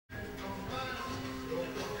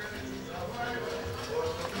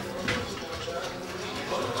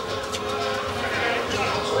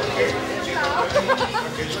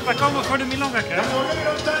wij komen voor de Milonga Crash.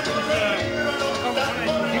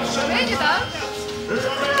 Weet je dat?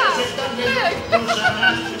 Ja, leuk!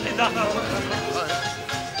 Ik dacht al.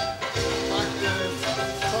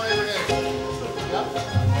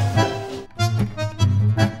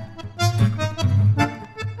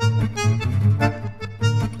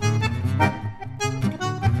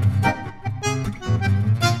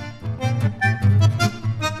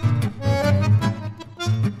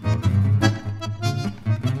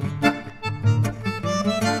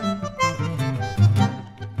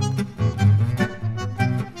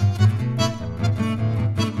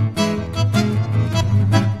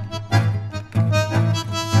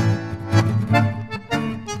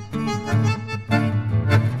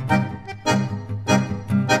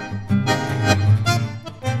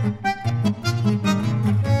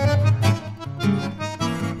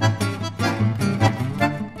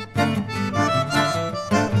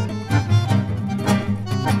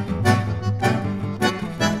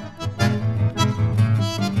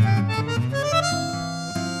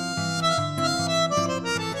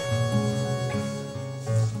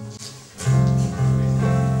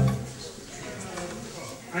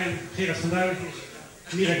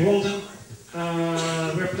 Walton.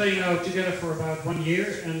 We're playing now together for about 1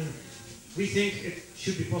 year, and we think it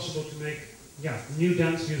should be possible to make new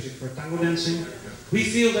dance music for tango dancing. We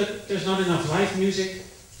feel that there's not enough live music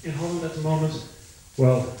in Holland at the moment.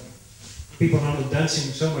 Well, people are not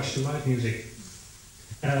dancing so much to live music.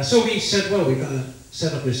 So we said, well, we're gonna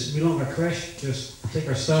set up this Milonga crash, just take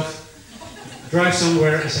our stuff, drive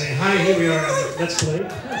somewhere and say, hi, here we are, and let's play.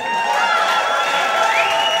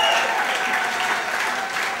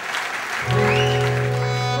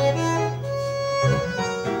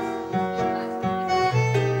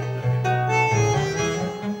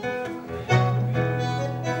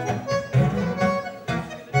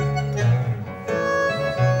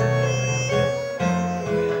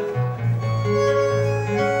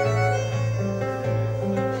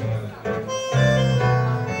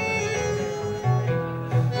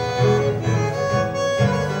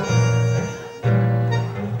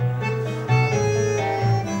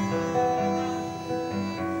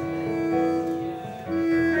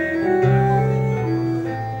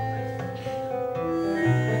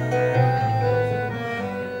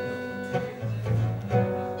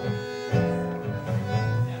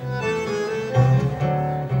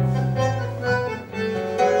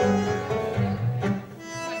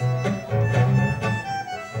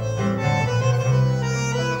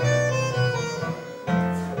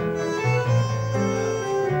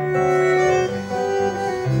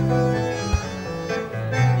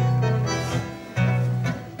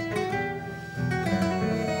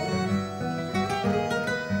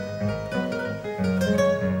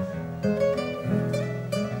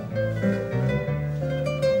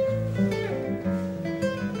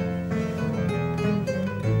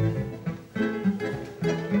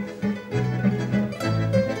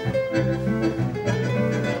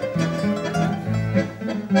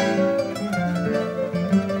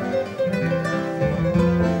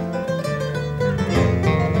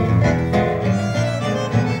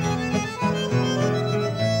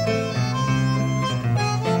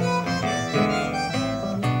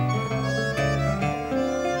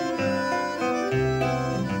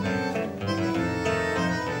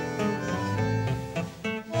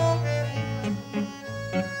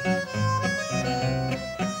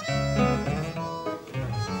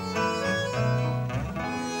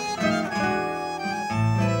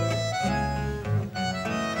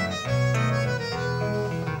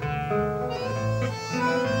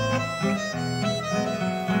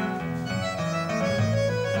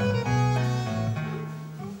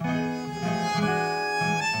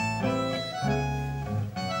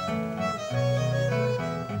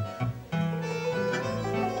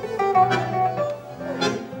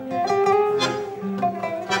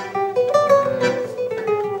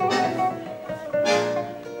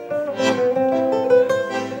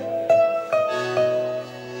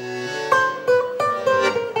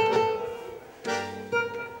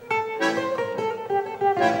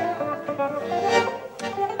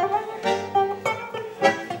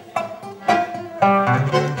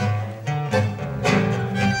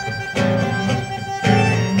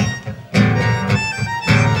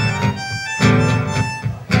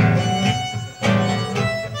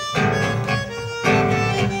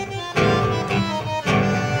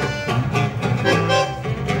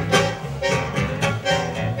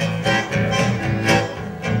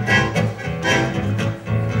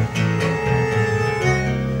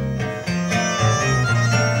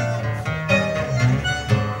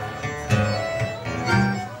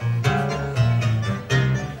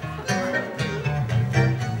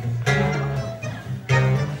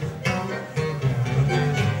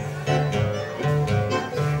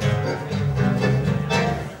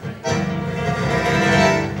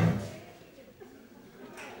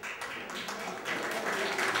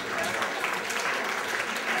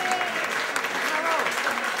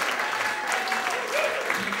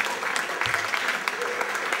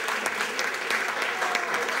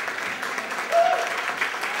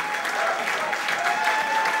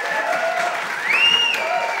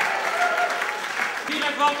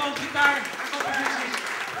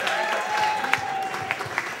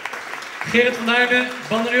 Gerrit van Duinen,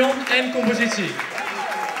 bandoneon en compositie.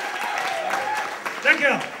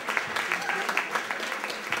 Dankjewel.